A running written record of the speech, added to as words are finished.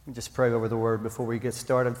Let me just pray over the word before we get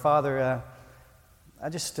started. Father, I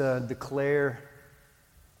just declare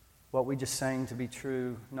what we just sang to be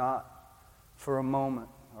true. Not for a moment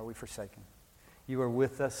are we forsaken. You are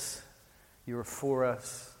with us. You are for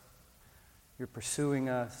us. You're pursuing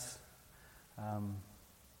us.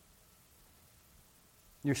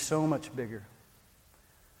 You're so much bigger.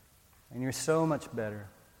 And you're so much better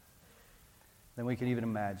than we could even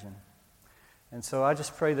imagine. And so I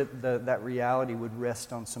just pray that that reality would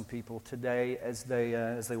rest on some people today as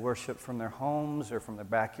they worship from their homes or from their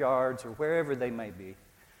backyards or wherever they may be.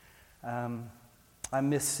 I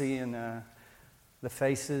miss seeing the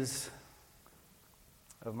faces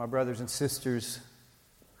of my brothers and sisters.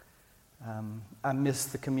 I miss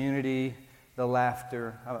the community, the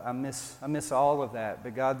laughter. I miss all of that.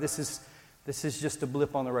 But God, this is just a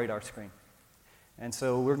blip on the radar screen. And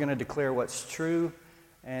so we're going to declare what's true.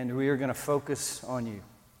 And we are going to focus on you.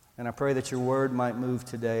 And I pray that your word might move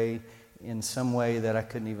today in some way that I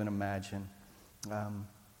couldn't even imagine.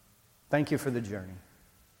 Thank you for the journey.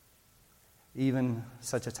 Even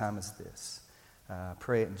such a time as this.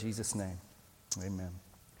 Pray it in Jesus' name. Amen.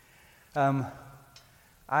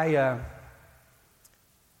 I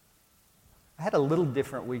had a little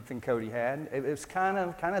different week than Cody had. It was kind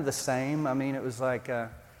of the same. I mean, it was like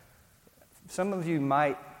some of you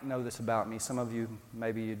might know this about me. Some of you,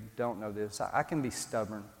 maybe you don't know this. I can be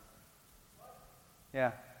stubborn.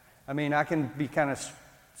 Yeah. I mean, I can be kind of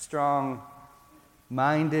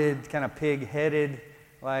strong-minded, kind of pig-headed,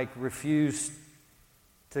 like refuse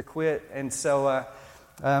to quit. And so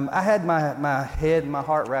I had my head and my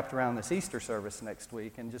heart wrapped around this Easter service next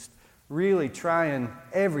week and just really trying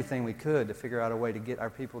everything we could to figure out a way to get our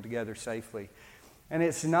people together safely. And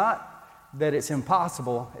it's not that it's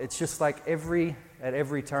impossible. It's just like at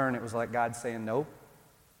every turn, it was like God saying, no,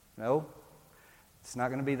 it's not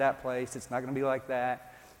going to be that place. It's not going to be like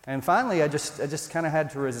that. And finally, I just kind of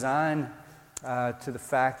had to resign to the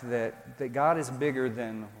fact that God is bigger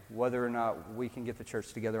than whether or not we can get the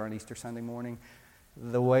church together on Easter Sunday morning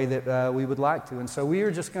the way that we would like to. And so we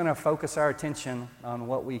are just going to focus our attention on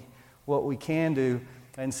what we can do.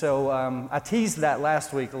 And so I teased that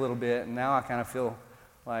last week a little bit, and now I kind of feel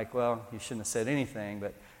like, well, you shouldn't have said anything,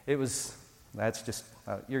 but that's just,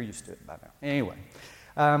 you're used to it by now. Anyway,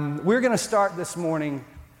 we're going to start this morning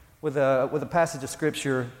with a passage of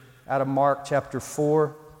Scripture out of Mark chapter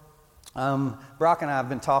 4. Brock and I have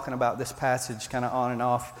been talking about this passage kind of on and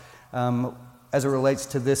off as it relates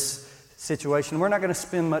to this situation. We're not going to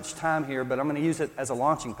spend much time here, but I'm going to use it as a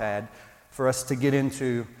launching pad for us to get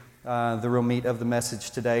into the real meat of the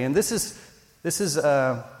message today. And this is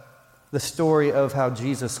the story of how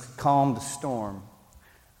Jesus calmed the storm.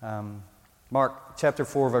 Mark chapter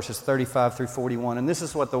 4, verses 35 through 41. And this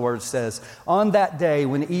is what the word says. On that day,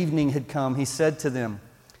 when evening had come, he said to them,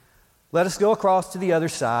 "Let us go across to the other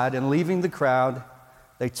side." And leaving the crowd,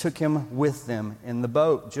 they took him with them in the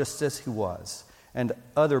boat, just as he was. And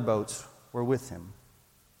other boats were with him.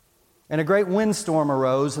 And a great windstorm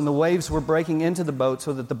arose, and the waves were breaking into the boat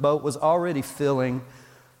so that the boat was already filling.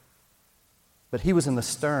 But he was in the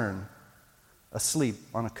stern, asleep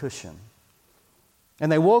on a cushion. And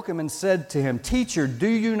they woke him and said to him, "Teacher, do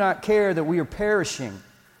you not care that we are perishing?"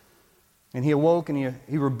 And he awoke and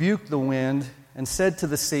he rebuked the wind and said to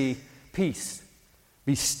the sea, "Peace,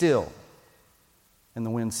 be still." And the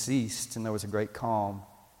wind ceased, and there was a great calm.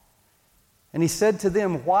 And he said to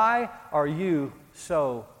them, "Why are you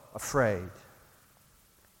so afraid?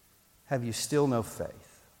 Have you still no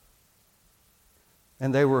faith?"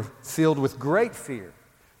 And they were filled with great fear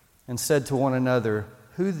and said to one another,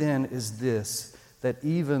 "Who then is this that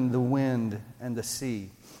even the wind and the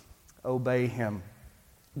sea obey him?"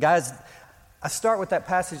 Guys, I start with that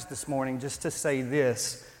passage this morning just to say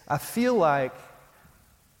this. I feel like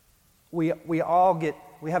we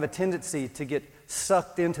have a tendency to get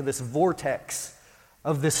sucked into this vortex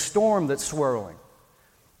of this storm that's swirling.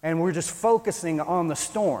 And we're just focusing on the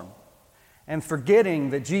storm and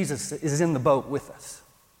forgetting that Jesus is in the boat with us.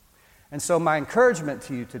 And so my encouragement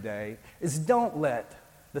to you today is don't let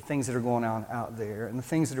the things that are going on out there and the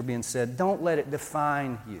things that are being said, don't let it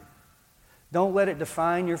define you. Don't let it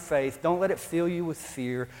define your faith. Don't let it fill you with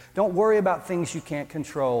fear. Don't worry about things you can't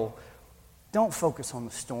control. Don't focus on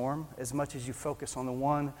the storm as much as you focus on the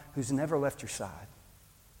one who's never left your side.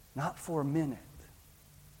 Not for a minute.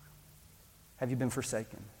 Have you been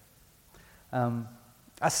forsaken?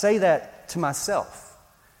 I say that to myself.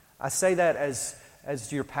 I say that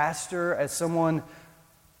as your pastor, as someone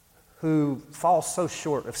who falls so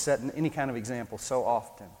short of setting any kind of example so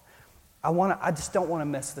often. I just don't want to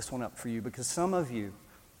mess this one up for you, because some of you,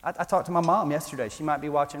 I talked to my mom yesterday. She might be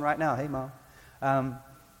watching right now. Hey, Mom.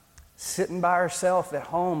 sitting by herself at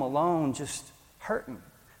home alone, just hurting.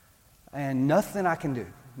 And nothing I can do,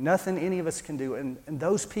 nothing any of us can do. And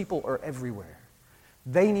those people are everywhere.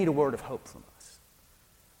 They need a word of hope from us.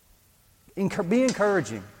 Be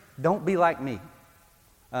encouraging. Don't be like me.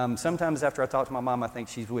 Sometimes after I talk to my mom, I think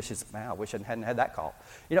she wishes, man, I wish I hadn't had that call.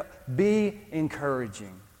 Be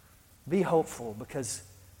encouraging. Be hopeful, because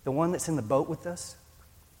the one that's in the boat with us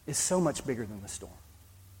is so much bigger than the storm.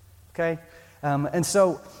 Okay? And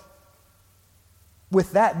so,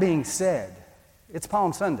 with that being said, it's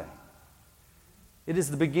Palm Sunday. It is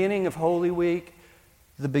the beginning of Holy Week,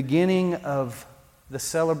 the beginning of the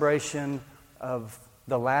celebration of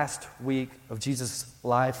the last week of Jesus'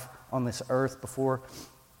 life on this earth before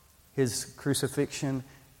his crucifixion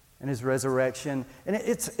and his resurrection. And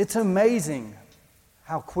it's amazing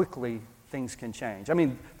how quickly things can change. I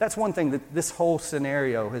mean, that's one thing that this whole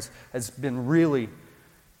scenario has been really,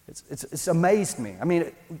 it's amazed me. I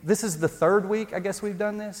mean, this is the third week, I guess, we've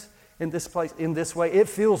done this in this place, in this way. It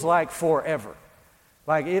feels like forever.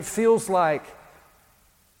 Like, it feels like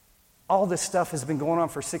all this stuff has been going on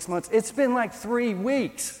for 6 months. It's been like 3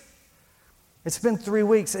 weeks. It's been 3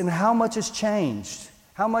 weeks, and how much has changed?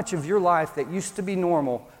 How much of your life that used to be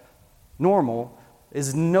normal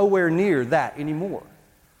is nowhere near that anymore?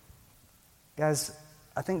 Guys,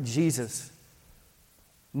 I think Jesus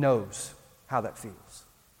knows how that feels.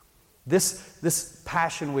 This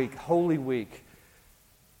Passion Week, Holy Week,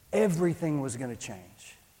 everything was going to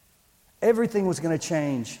change. Everything was going to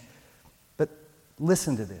change. But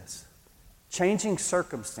listen to this. Changing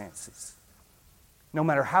circumstances, no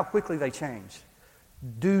matter how quickly they change,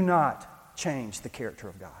 do not change the character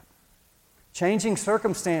of God. Changing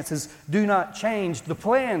circumstances do not change the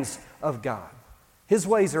plans of God. His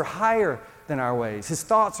ways are higher than our ways. His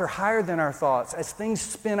thoughts are higher than our thoughts. As things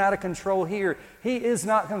spin out of control here, He is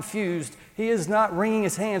not confused. He is not wringing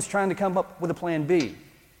His hands trying to come up with a plan B.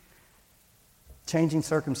 Changing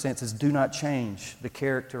circumstances do not change the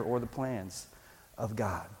character or the plans of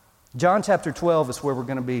God. John chapter 12 is where we're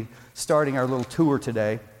going to be starting our little tour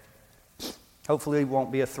today. Hopefully it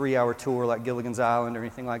won't be a 3-hour tour like Gilligan's Island or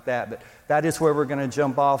anything like that, but that is where we're going to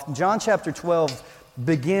jump off. John chapter 12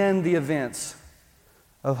 begin the events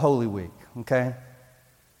of Holy Week, okay?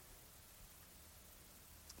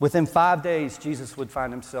 Within 5 days, Jesus would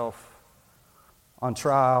find himself on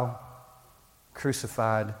trial,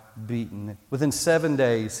 crucified, beaten. Within 7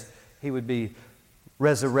 days, he would be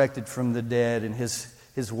resurrected from the dead, and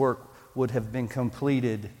his work would have been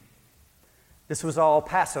completed. This was all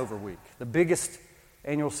Passover week, the biggest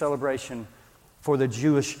annual celebration for the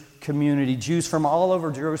Jewish community. Jews from all over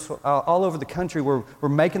Jerusalem, all over the country were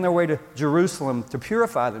making their way to Jerusalem to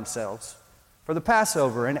purify themselves for the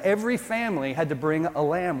Passover, and every family had to bring a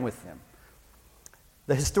lamb with them.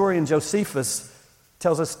 The historian Josephus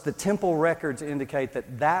tells us the temple records indicate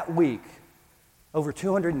that week, over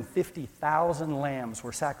 250,000 lambs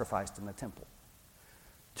were sacrificed in the temple.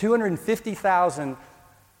 250,000,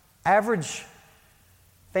 average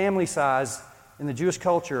family size in the Jewish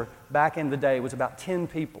culture back in the day was about 10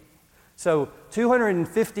 people. So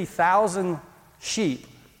 250,000 sheep,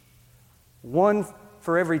 one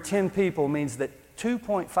for every 10 people, means that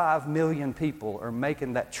 2.5 million people are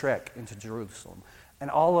making that trek into Jerusalem. And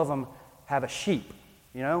all of them have a sheep,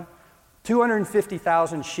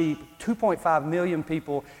 250,000 sheep, 2.5 million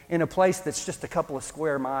people in a place that's just a couple of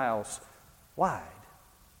square miles wide.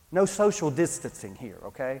 No social distancing here,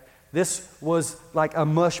 okay? This was like a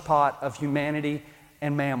mush pot of humanity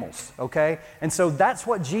and mammals, okay? And so that's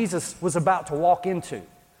what Jesus was about to walk into.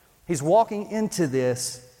 He's walking into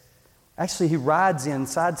this. Actually, he rides in,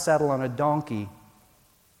 side saddle on a donkey,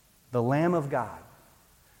 the Lamb of God,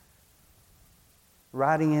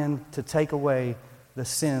 riding in to take away the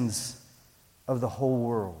sins of the whole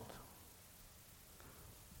world.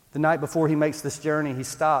 The night before he makes this journey, he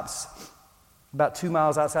stops about 2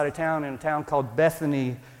 miles outside of town in a town called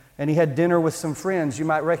Bethany, and he had dinner with some friends. You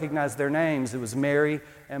might recognize their names. It was Mary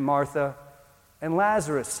and Martha and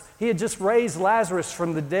Lazarus. He had just raised Lazarus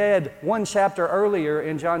from the dead 1 chapter earlier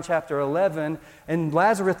in John chapter 11, and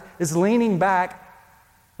Lazarus is leaning back,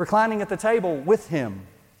 reclining at the table with him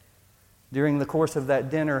during the course of that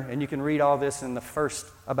dinner. And you can read all this in the first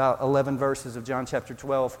about 11 verses of John chapter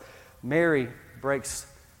 12. Mary breaks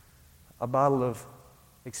a bottle of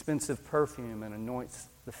expensive perfume and anoints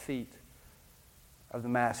the feet of the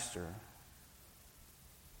Master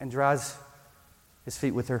and dries his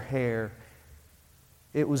feet with her hair.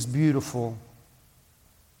 It was beautiful.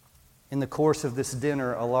 In the course of this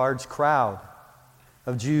dinner, a large crowd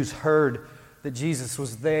of Jews heard that Jesus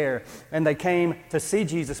was there, and they came to see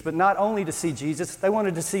Jesus, but not only to see Jesus, they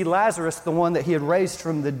wanted to see Lazarus, the one that he had raised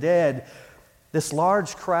from the dead. This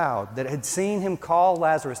large crowd that had seen him call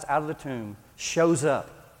Lazarus out of the tomb shows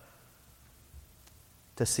up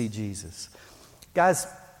to see Jesus. Guys,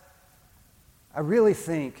 I really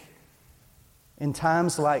think in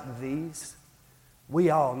times like these, we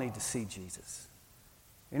all need to see Jesus.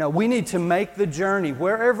 You know, we need to make the journey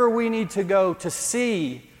wherever we need to go to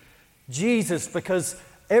see Jesus, because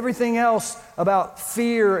everything else about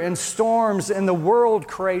fear and storms and the world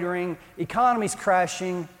cratering, economies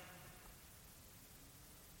crashing,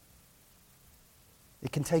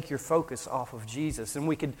 it can take your focus off of Jesus. And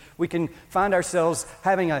we can find ourselves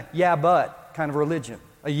having a yeah but kind of religion,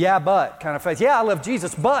 a yeah but kind of faith. Yeah, I love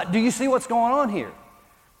Jesus, but do you see what's going on here?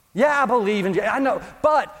 Yeah, I believe in Jesus. I know,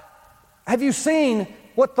 but have you seen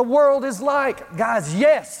what the world is like? Guys,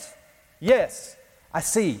 yes, I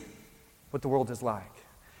see what the world is like.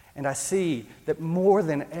 And I see that more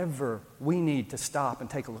than ever, we need to stop and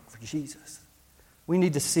take a look for Jesus. We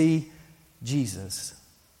need to see Jesus.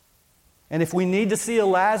 And if we need to see a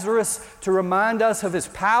Lazarus to remind us of his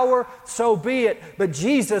power, so be it. But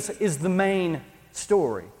Jesus is the main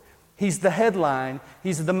story. He's the headline.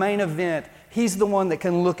 He's the main event. He's the one that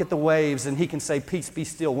can look at the waves and he can say, peace be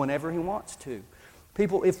still, whenever he wants to.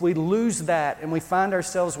 People, if we lose that and we find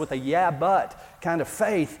ourselves with a yeah, but kind of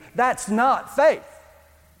faith, that's not faith.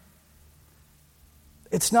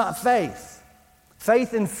 It's not faith.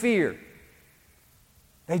 Faith and fear,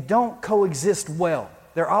 they don't coexist well.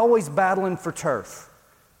 They're always battling for turf.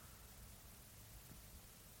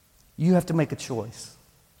 You have to make a choice.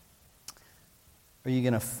 Are you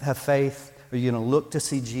going to have faith? Are you going to look to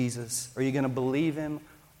see Jesus? Are you going to believe him?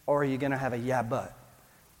 Or are you going to have a yeah, but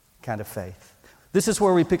kind of faith? This is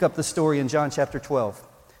where we pick up the story in John chapter 12.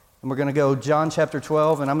 And we're going to go John chapter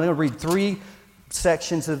 12, and I'm going to read 3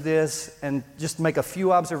 sections of this and just make a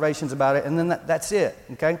few observations about it, and then that's it,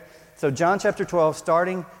 okay? So John chapter 12,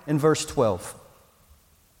 starting in verse 12.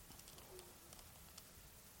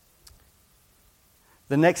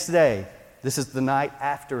 The next day, this is the night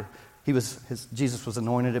after Jesus was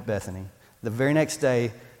anointed at Bethany. The very next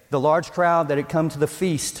day, the large crowd that had come to the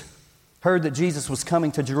feast heard that Jesus was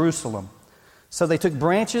coming to Jerusalem. So they took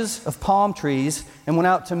branches of palm trees and went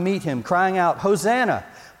out to meet him, crying out, "Hosanna!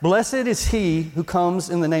 Blessed is he who comes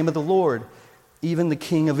in the name of the Lord, even the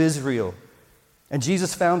King of Israel." And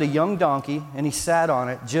Jesus found a young donkey, and he sat on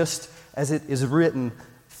it, just as it is written,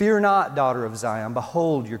 "Fear not, daughter of Zion.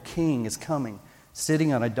 Behold, your king is coming,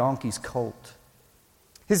 sitting on a donkey's colt."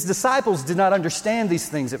 His disciples did not understand these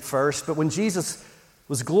things at first, but when Jesus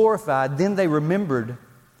was glorified, then they remembered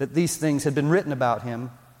that these things had been written about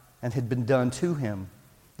him and had been done to him.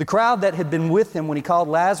 The crowd that had been with him when he called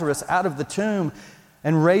Lazarus out of the tomb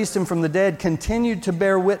and raised him from the dead continued to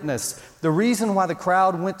bear witness. The reason why the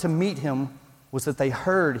crowd went to meet him was that they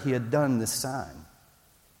heard he had done this sign.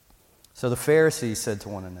 So the Pharisees said to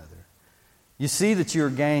one another, "You see that you are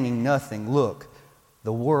gaining nothing. Look,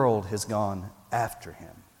 the world has gone after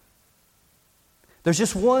him." There's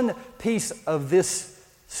just one piece of this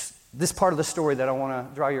part of the story that I want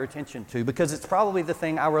to draw your attention to, because it's probably the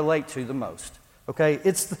thing I relate to the most. Okay?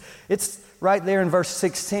 It's right there in verse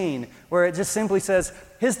 16, where it just simply says,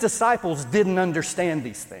 his disciples didn't understand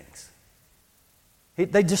these things.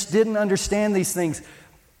 They just didn't understand these things.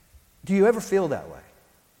 Do you ever feel that way?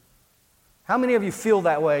 How many of you feel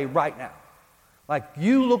that way right now? Like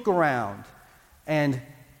you look around and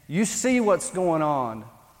you see what's going on,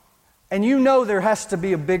 and you know there has to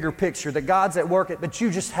be a bigger picture, that God's at work, but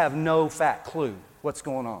you just have no fat clue what's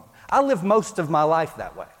going on. I live most of my life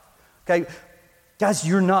that way. Okay? Guys,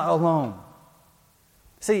 you're not alone.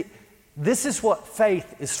 See, this is what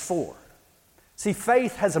faith is for. See,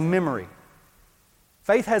 faith has a memory.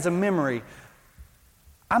 Faith has a memory.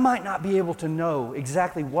 I might not be able to know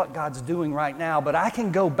exactly what God's doing right now, but I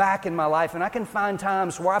can go back in my life and I can find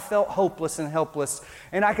times where I felt hopeless and helpless,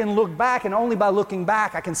 and I can look back, and only by looking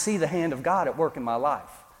back I can see the hand of God at work in my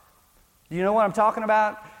life. Do you know what I'm talking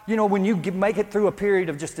about? You know, when you make it through a period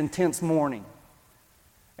of just intense mourning,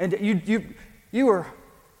 and you were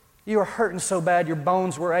hurting so bad, your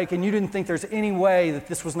bones were aching, you didn't think there's any way that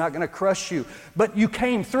this was not going to crush you, but you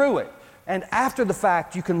came through it. And after the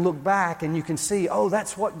fact, you can look back and you can see, oh,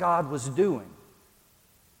 that's what God was doing.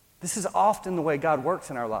 This is often the way God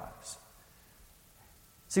works in our lives.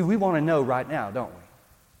 See, we want to know right now, don't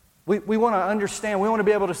we? We want to understand. We want to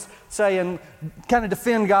be able to say and kind of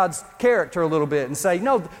defend God's character a little bit and say,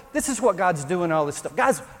 no, this is what God's doing, all this stuff.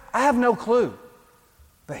 Guys, I have no clue,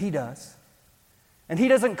 but He does. And He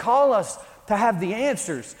doesn't call us to have the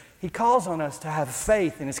answers. He calls on us to have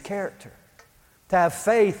faith in His character. to have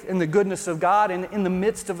faith in the goodness of God, and in the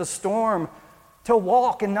midst of a storm, to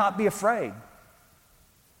walk and not be afraid.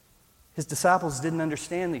 His disciples didn't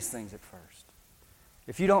understand these things at first.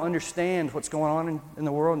 If you don't understand what's going on in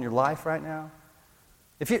the world, in your life right now,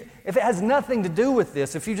 if it has nothing to do with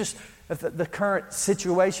this, if the current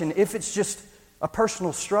situation, if it's just a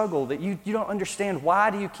personal struggle that you don't understand, why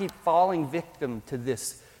do you keep falling victim to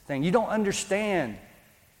this thing? You don't understand.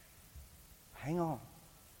 Hang on.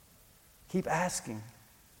 Keep asking.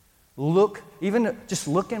 Look, even just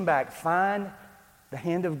looking back, find the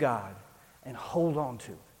hand of God and hold on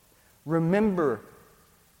to it. Remember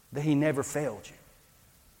that He never failed you.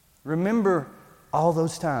 Remember all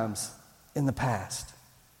those times in the past.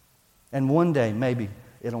 And one day, maybe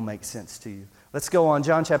it'll make sense to you. Let's go on.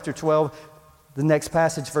 John chapter 12, the next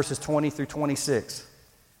passage, verses 20 through 26.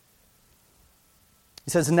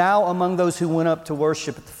 He says, "Now among those who went up to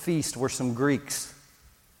worship at the feast were some Greeks.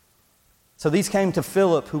 So these came to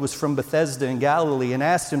Philip, who was from Bethsaida in Galilee, and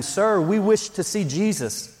asked him, 'Sir, we wish to see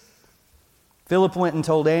Jesus.' Philip went and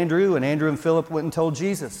told Andrew, and Andrew and Philip went and told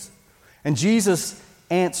Jesus. And Jesus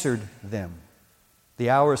answered them, 'The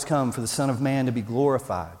hour has come for the Son of Man to be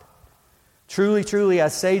glorified. Truly, truly, I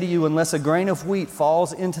say to you, unless a grain of wheat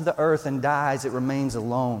falls into the earth and dies, it remains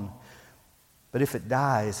alone. But if it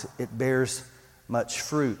dies, it bears much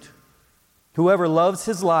fruit. Whoever loves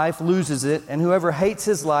his life loses it, and whoever hates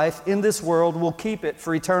his life in this world will keep it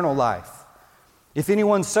for eternal life. If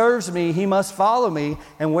anyone serves me, he must follow me,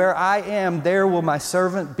 and where I am, there will my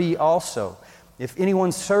servant be also. If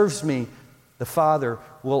anyone serves me, the Father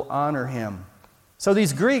will honor him.'" So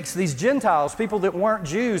these Greeks, these Gentiles, people that weren't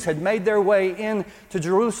Jews, had made their way into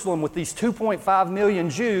Jerusalem with these 2.5 million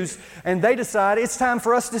Jews, and they decide it's time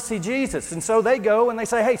for us to see Jesus. And so they go and they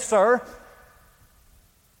say, "Hey, sir,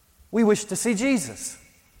 we wish to see Jesus."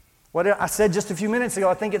 What I said just a few minutes ago,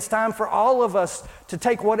 I think it's time for all of us to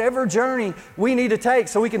take whatever journey we need to take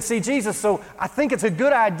so we can see Jesus. So I think it's a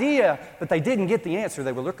good idea, but they didn't get the answer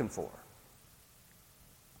they were looking for.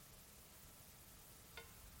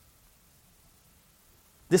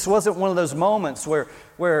 This wasn't one of those moments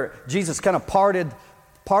where Jesus kind of parted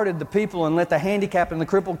the people and let the handicapped and the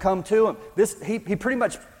crippled come to him. He pretty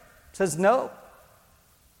much says no.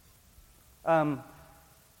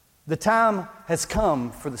 The time has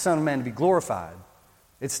come for the Son of Man to be glorified.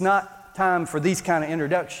 It's not time for these kind of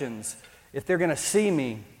introductions. If they're going to see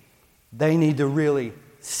me, they need to really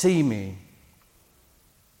see me.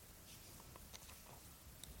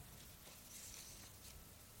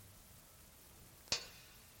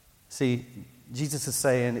 See, Jesus is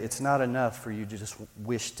saying it's not enough for you to just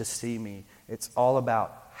wish to see me. It's all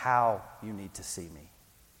about how you need to see me.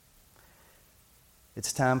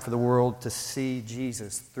 It's time for the world to see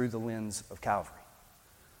Jesus through the lens of Calvary,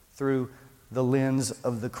 through the lens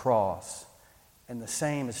of the cross. And the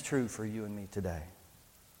same is true for you and me today.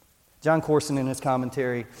 John Corson, in his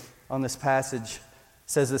commentary on this passage,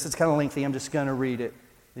 says this. It's kind of lengthy. I'm just going to read it.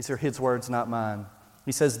 These are his words, not mine.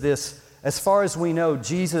 He says this: "As far as we know,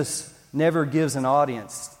 Jesus never gives an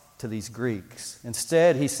audience to these Greeks.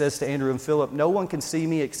 Instead, he says to Andrew and Philip, 'No one can see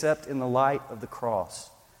me except in the light of the cross.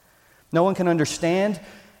 No one can understand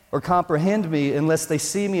or comprehend me unless they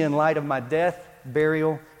see me in light of my death,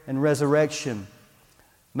 burial, and resurrection.'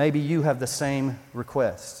 Maybe you have the same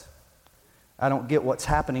request. I don't get what's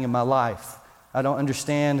happening in my life. I don't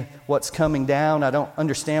understand what's coming down. I don't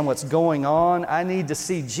understand what's going on. I need to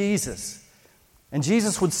see Jesus." And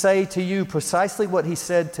Jesus would say to you precisely what he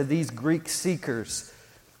said to these Greek seekers: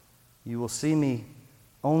 "You will see me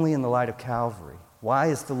only in the light of Calvary." Why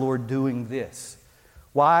is the Lord doing this?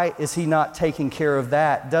 Why is he not taking care of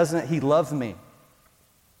that? Doesn't he love me?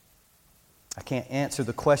 I can't answer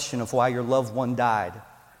the question of why your loved one died.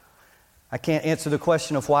 I can't answer the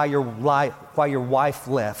question of why your wife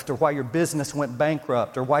left, or why your business went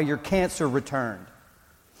bankrupt, or why your cancer returned.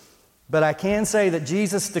 But I can say that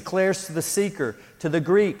Jesus declares to the seeker, to the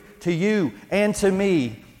Greek, to you, and to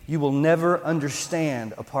me, you will never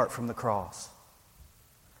understand apart from the cross.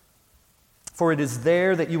 For it is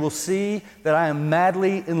there that you will see that I am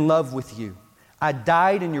madly in love with you. I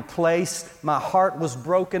died in your place. My heart was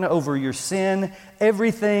broken over your sin.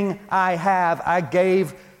 Everything I have, I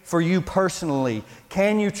gave for you personally.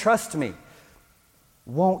 Can you trust me?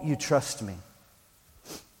 Won't you trust me?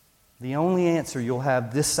 The only answer you'll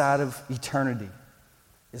have this side of eternity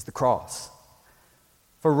is the cross.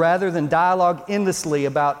 For rather than dialogue endlessly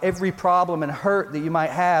about every problem and hurt that you might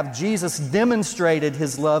have, Jesus demonstrated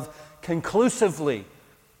his love conclusively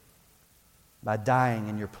by dying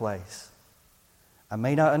in your place. I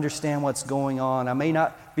may not understand what's going on. I may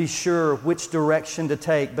not be sure which direction to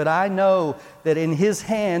take, but I know that in His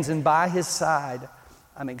hands and by His side,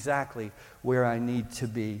 I'm exactly where I need to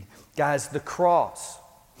be. Guys, the cross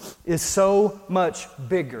is so much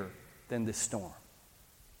bigger than this storm.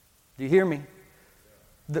 Do you hear me?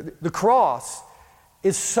 The cross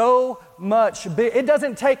is so much big. It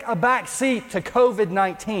doesn't take a back seat to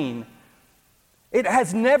COVID-19. It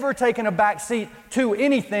has never taken a back seat to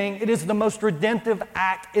anything. It is the most redemptive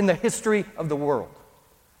act in the history of the world.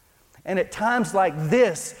 And at times like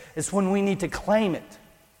this is when we need to claim it.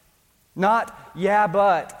 Not, yeah,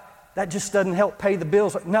 but that just doesn't help pay the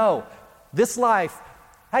bills. No, this life,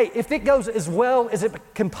 hey, if it goes as well as it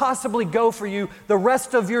can possibly go for you the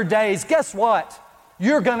rest of your days, guess what?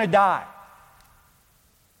 You're going to die.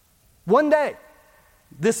 One day,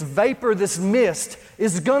 this vapor, this mist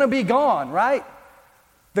is going to be gone, right?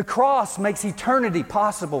 The cross makes eternity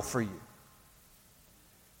possible for you.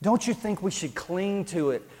 Don't you think we should cling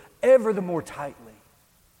to it ever the more tightly?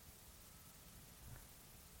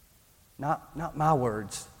 Not my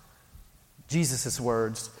words, Jesus'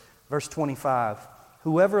 words. Verse 25,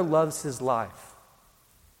 whoever loves his life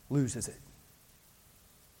loses it.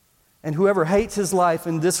 And whoever hates his life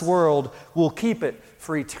in this world will keep it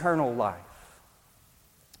for eternal life.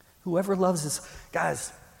 Whoever loves his...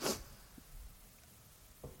 Guys,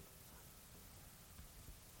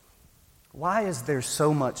 why is there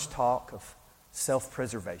so much talk of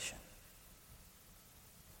self-preservation?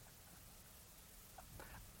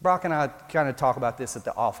 Brock and I kind of talk about this at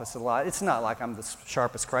the office a lot. It's not like I'm the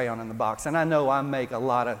sharpest crayon in the box, and I know I make a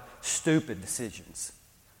lot of stupid decisions.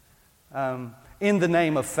 In the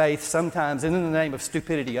name of faith sometimes, and in the name of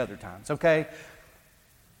stupidity other times, okay?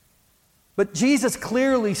 But Jesus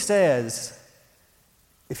clearly says,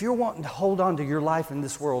 if you're wanting to hold on to your life in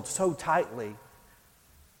this world so tightly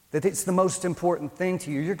that it's the most important thing to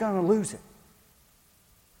you, you're going to lose it.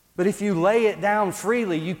 But if you lay it down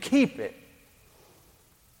freely, you keep it.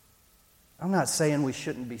 I'm not saying we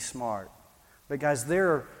shouldn't be smart, but guys,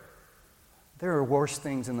 there are worse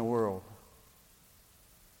things in the world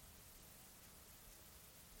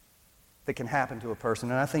that can happen to a person.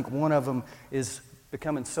 And I think one of them is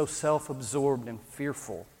becoming so self-absorbed and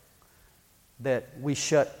fearful that we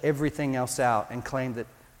shut everything else out and claim that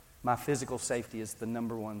my physical safety is the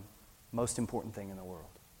number one most important thing in the world.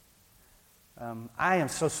 I am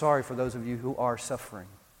so sorry for those of you who are suffering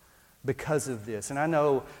because of this. And I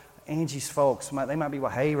know Angie's folks, they might be,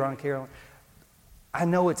 well, hey, Ron Carolyn. I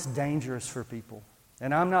know it's dangerous for people.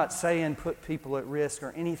 And I'm not saying put people at risk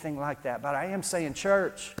or anything like that, but I am saying,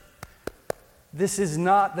 church, this is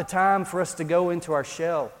not the time for us to go into our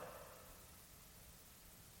shell.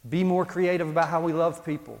 Be more creative about how we love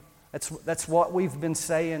people. That's what we've been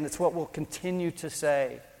saying. That's what we'll continue to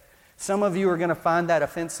say. Some of you are going to find that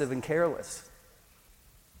offensive and careless.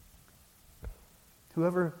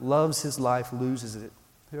 Whoever loves his life loses it.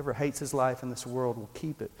 Whoever hates his life in this world will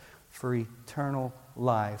keep it for eternal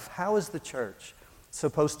life. How is the church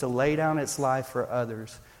supposed to lay down its life for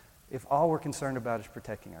others if all we're concerned about is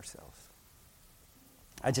protecting ourselves?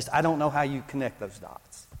 I don't know how you connect those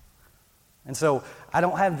dots. And so I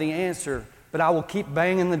don't have the answer, but I will keep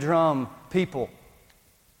banging the drum. People,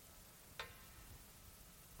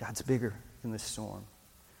 God's bigger than this storm.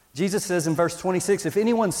 Jesus says in verse 26, if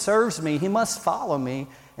anyone serves me, he must follow me,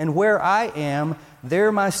 and where I am,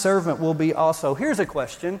 there my servant will be also. Here's a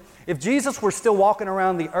question. If Jesus were still walking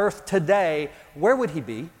around the earth today, where would he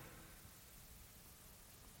be?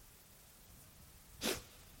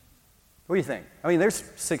 What do you think? I mean, there's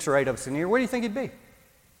 6 or 8 of us in here. Where do you think he'd be?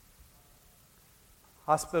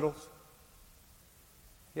 Hospitals?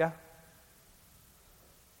 Yeah?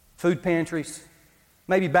 Food pantries?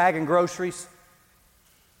 Maybe bagging groceries?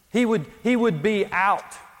 He would be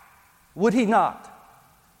out, would he not?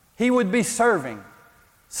 He would be serving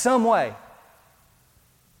some way.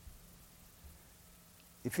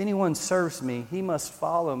 If anyone serves me, he must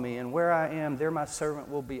follow me, and where I am, there my servant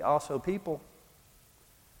will be also. People,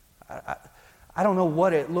 I don't know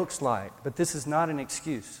what it looks like, but this is not an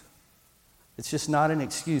excuse. It's just not an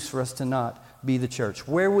excuse for us to not be the church.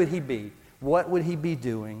 Where would he be? What would he be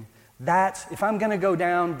doing? If I'm going to go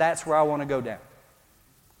down, that's where I want to go down.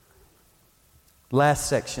 Last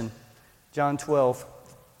section, John 12,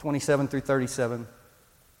 27 through 37.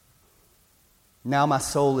 Now my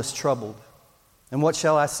soul is troubled. And what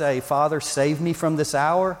shall I say? Father, save me from this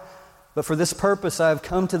hour. But for this purpose I have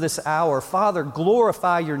come to this hour. Father,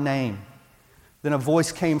 glorify your name. Then a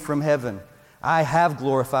voice came from heaven. I have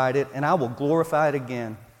glorified it, and I will glorify it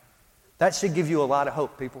again. That should give you a lot of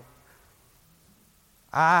hope, people.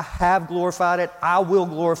 I have glorified it. I will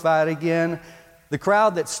glorify it again. The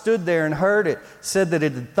crowd that stood there and heard it said that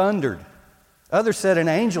it had thundered. Others said an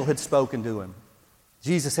angel had spoken to him.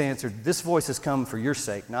 Jesus answered, "This voice has come for your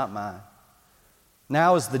sake, not mine.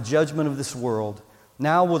 Now is the judgment of this world.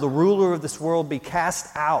 Now will the ruler of this world be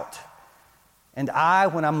cast out. And I,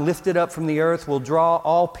 when I'm lifted up from the earth, will draw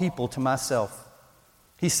all people to myself."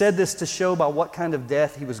 He said this to show by what kind of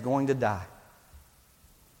death he was going to die.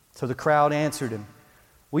 So the crowd answered him,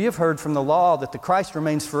 "We have heard from the law that the Christ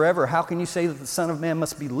remains forever. How can you say that the Son of Man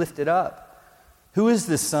must be lifted up? Who is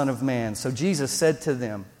this Son of Man?" So Jesus said to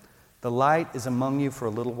them, "The light is among you for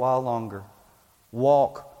a little while longer.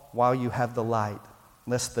 Walk while you have the light,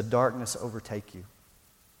 lest the darkness overtake you.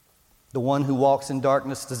 The one who walks in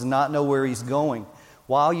darkness does not know where he's going.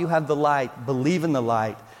 While you have the light, believe in the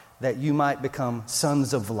light, that you might become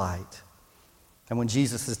sons of light." And when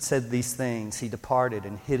Jesus had said these things, he departed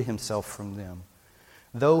and hid himself from them.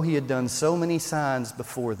 Though he had done so many signs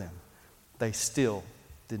before them, they still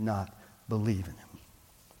did not believe in him.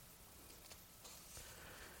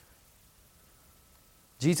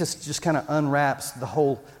 Jesus just kind of unwraps the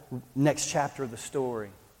whole next chapter of the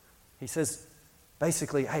story. He says,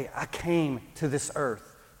 basically, hey, I came to this earth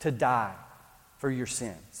to die for your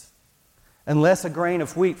sins. Unless a grain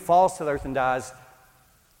of wheat falls to the earth and dies,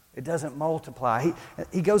 it doesn't multiply.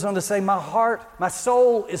 He goes on to say, my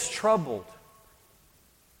soul is troubled.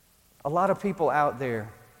 A lot of people out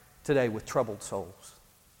there today with troubled souls.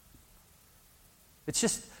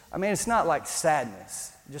 It's not like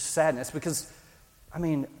sadness, just sadness, because,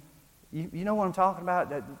 you know what I'm talking about?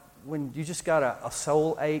 That when you just got a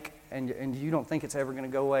soul ache and you don't think it's ever going to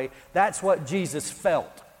go away. That's what Jesus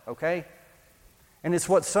felt, okay? And it's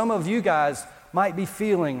what some of you guys might be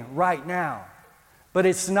feeling right now. But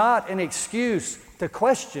it's not an excuse to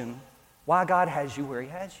question why God has you where He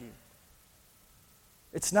has you.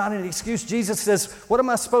 It's not an excuse. Jesus says, what am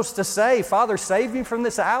I supposed to say? Father, save me from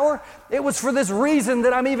this hour? It was for this reason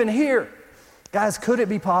that I'm even here. Guys, could it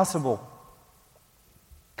be possible?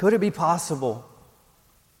 Could it be possible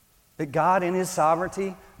that God in His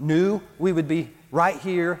sovereignty knew we would be right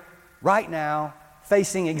here, right now,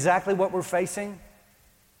 facing exactly what we're facing?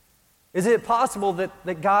 Is it possible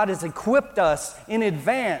that God has equipped us in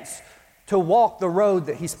advance to walk the road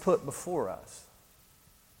that He's put before us?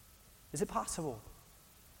 Is it possible?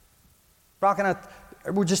 Brock and I,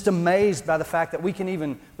 we're just amazed by the fact that we can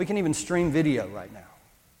even stream video right now.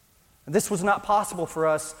 This was not possible for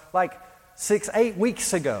us like 6-8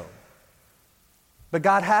 weeks ago. But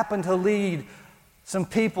God happened to lead some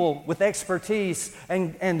people with expertise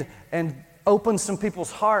and open some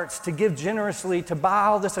people's hearts to give generously, to buy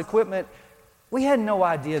all this equipment. We had no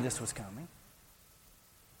idea this was coming.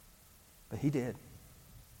 But He did.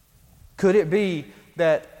 Could it be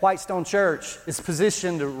that Whitestone Church is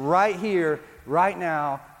positioned right here, right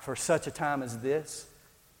now, for such a time as this?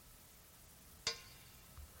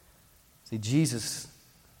 See, Jesus,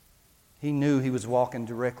 He knew He was walking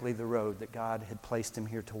directly the road that God had placed Him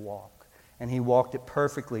here to walk. And He walked it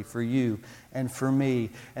perfectly for you and for me.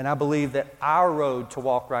 And I believe that our road to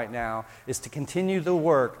walk right now is to continue the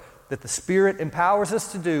work that the Spirit empowers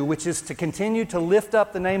us to do, which is to continue to lift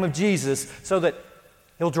up the name of Jesus so that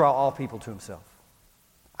He'll draw all people to Himself.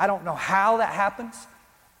 I don't know how that happens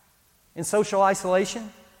in social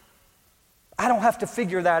isolation. I don't have to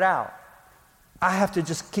figure that out. I have to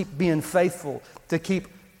just keep being faithful, to keep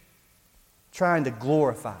trying to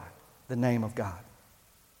glorify the name of God.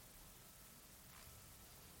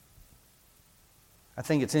 I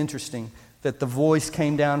think it's interesting that the voice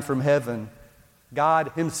came down from heaven.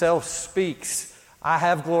 God Himself speaks. I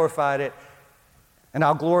have glorified it, and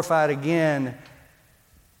I'll glorify it again.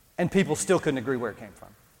 And people still couldn't agree where it came from.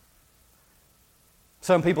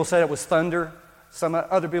 Some people said it was thunder. Some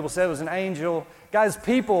other people said it was an angel. Guys,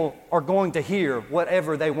 people are going to hear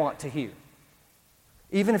whatever they want to hear,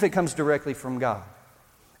 even if it comes directly from God.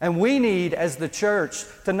 And we need, as the church,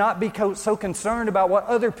 to not be so concerned about what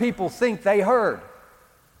other people think they heard.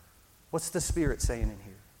 What's the Spirit saying in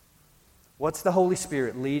here? What's the Holy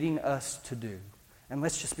Spirit leading us to do? And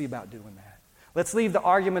let's just be about doing that. Let's leave the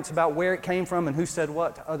arguments about where it came from and who said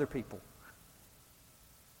what to other people.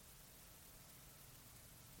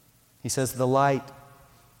 He says, the light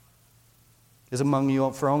is among you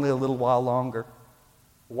for only a little while longer.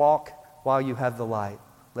 Walk while you have the light,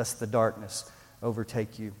 lest the darkness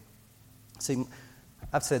overtake you. See,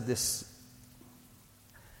 I've said this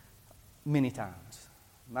many times.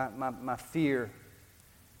 My fear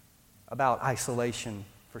about isolation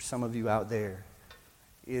for some of you out there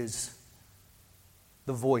is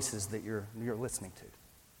the voices that you're listening to.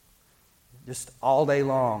 Just all day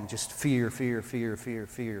long, just fear, fear, fear, fear,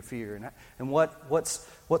 fear, fear. And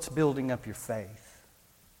what's building up your faith?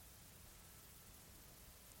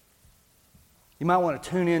 You might want to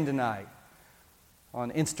tune in tonight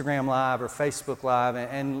on Instagram Live or Facebook Live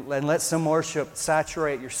and let some worship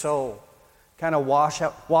saturate your soul. Kind of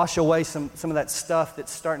wash away some of that stuff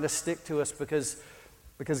that's starting to stick to us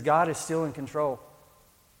because God is still in control.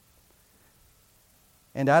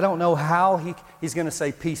 And I don't know how He's going to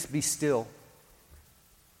say, peace, be still.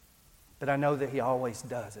 But I know that He always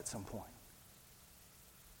does at some point.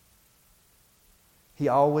 He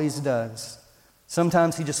always does.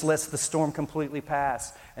 Sometimes He just lets the storm completely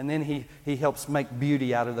pass, and then He helps make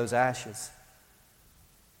beauty out of those ashes.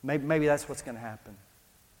 Maybe that's what's going to happen.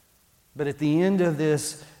 But at the end of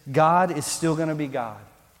this, God is still going to be God.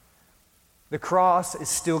 The cross is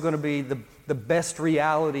still going to be the best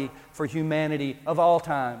reality for humanity of all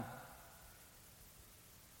time.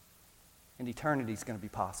 And eternity is going to be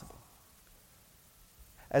possible.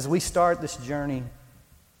 As we start this journey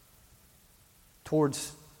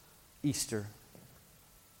towards Easter,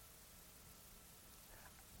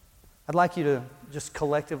 I'd like you to just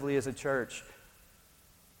collectively as a church,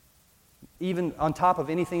 even on top of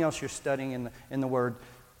anything else you're studying in the Word,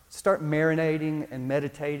 start marinating and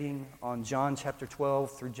meditating on John chapter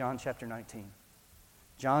 12 through John chapter 19.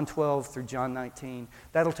 John 12 through John 19.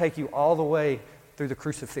 That'll take you all the way through the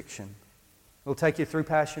crucifixion. It'll take you through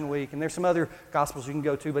Passion Week. And there's some other Gospels you can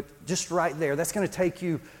go to, but just right there, that's going to take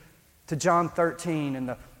you to John 13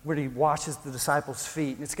 and where He washes the disciples'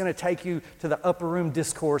 feet. And it's going to take you to the upper room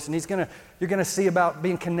discourse. And you're going to see about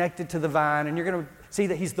being connected to the vine. And you're going to see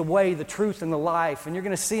that He's the way, the truth, and the life. And you're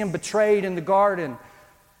going to see Him betrayed in the garden.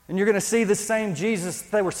 And you're going to see the same Jesus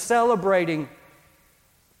they were celebrating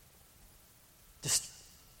just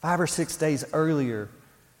 5 or 6 days earlier.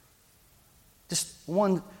 Just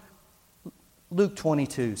one, Luke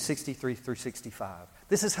 22, 63 through 65.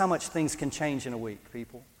 This is how much things can change in a week,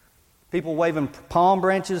 people. People waving palm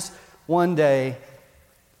branches one day,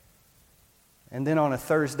 and then on a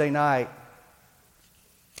Thursday night,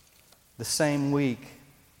 the same week,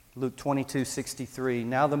 Luke 22, 63.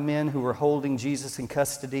 Now the men who were holding Jesus in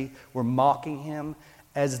custody were mocking Him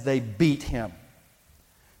as they beat Him.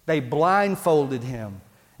 They blindfolded Him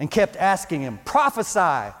and kept asking Him,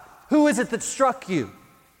 prophesy, who is it that struck you?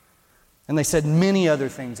 And they said many other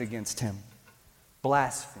things against Him.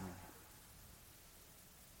 Blasphemy.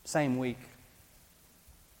 Same week.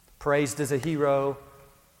 Praised as a hero,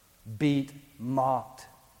 beat, mocked.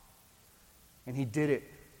 And He did it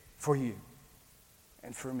for you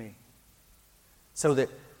and for me. So that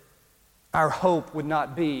our hope would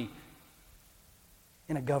not be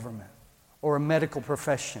in a government or a medical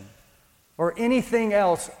profession or anything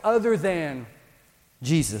else other than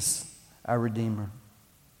Jesus, our Redeemer.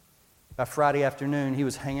 By Friday afternoon, He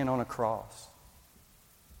was hanging on a cross.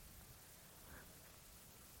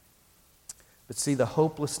 But see, the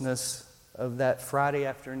hopelessness of that Friday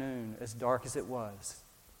afternoon, as dark as it was,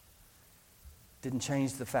 didn't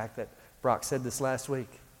change the fact that Brock said this last week.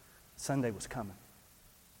 Sunday was coming.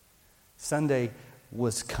 Sunday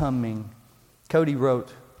was coming. Cody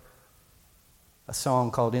wrote a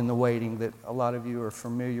song called In the Waiting that a lot of you are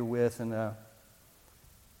familiar with. And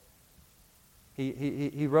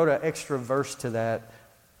he wrote an extra verse to that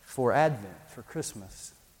for Advent, for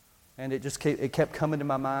Christmas. And it kept coming to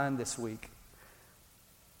my mind this week.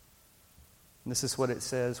 And this is what it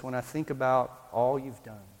says: when I think about all you've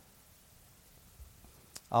done,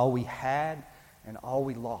 all we had and all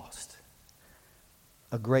we lost,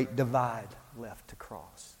 a great divide left to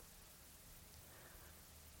cross.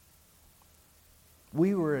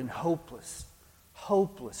 We were in hopeless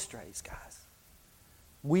straits, guys.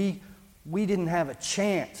 We didn't have a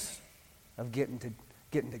chance of getting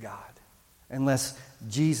to God unless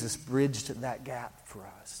Jesus bridged that gap for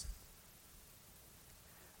us.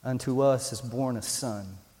 Unto us is born a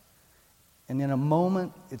son. And in a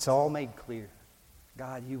moment, it's all made clear.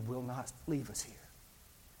 God, you will not leave us here.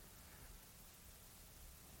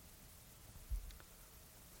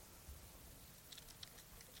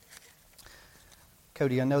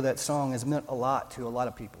 Cody, I know that song has meant a lot to a lot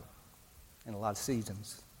of people in a lot of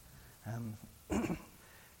seasons.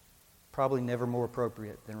 Probably never more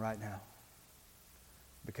appropriate than right now.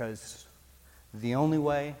 Because the only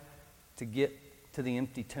way to get to the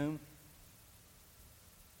empty tomb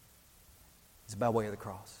is by way of the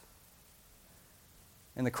cross.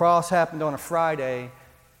 And the cross happened on a Friday.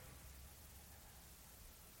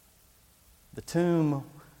 The tomb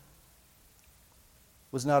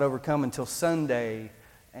was not overcome until Sunday,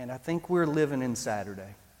 and I think we're living in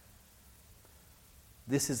Saturday.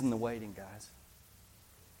 This is in the waiting, guys.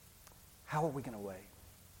 How are we going to wait?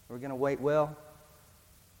 Are we going to wait well?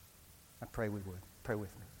 I pray we would. Pray with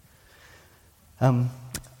me.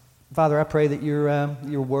 Father, I pray that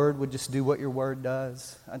your word would just do what your word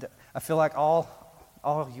does. I feel like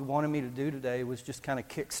all you wanted me to do today was just kind of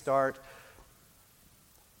kickstart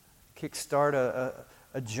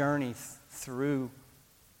a journey through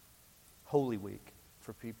Holy Week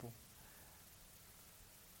for people.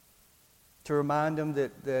 To remind them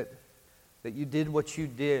that you did what you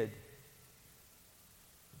did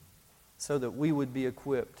so that we would be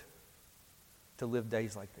equipped to live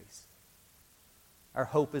days like these. Our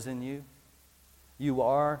hope is in you. You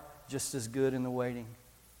are just as good in the waiting.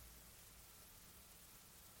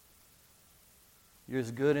 You're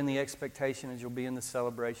as good in the expectation as you'll be in the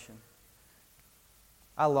celebration.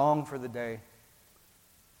 I long for the day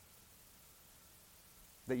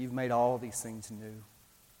that you've made all these things new.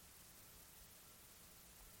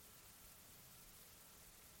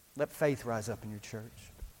 Let faith rise up in your church.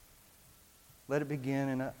 Let it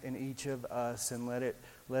begin in each of us, and let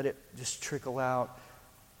it just trickle out.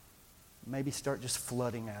 Maybe start just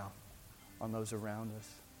flooding out on those around us.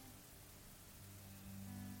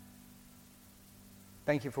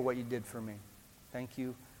 Thank you for what you did for me. Thank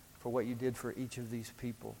you for what you did for each of these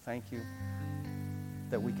people. Thank you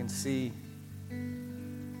that we can see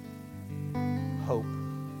hope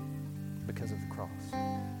because of the cross.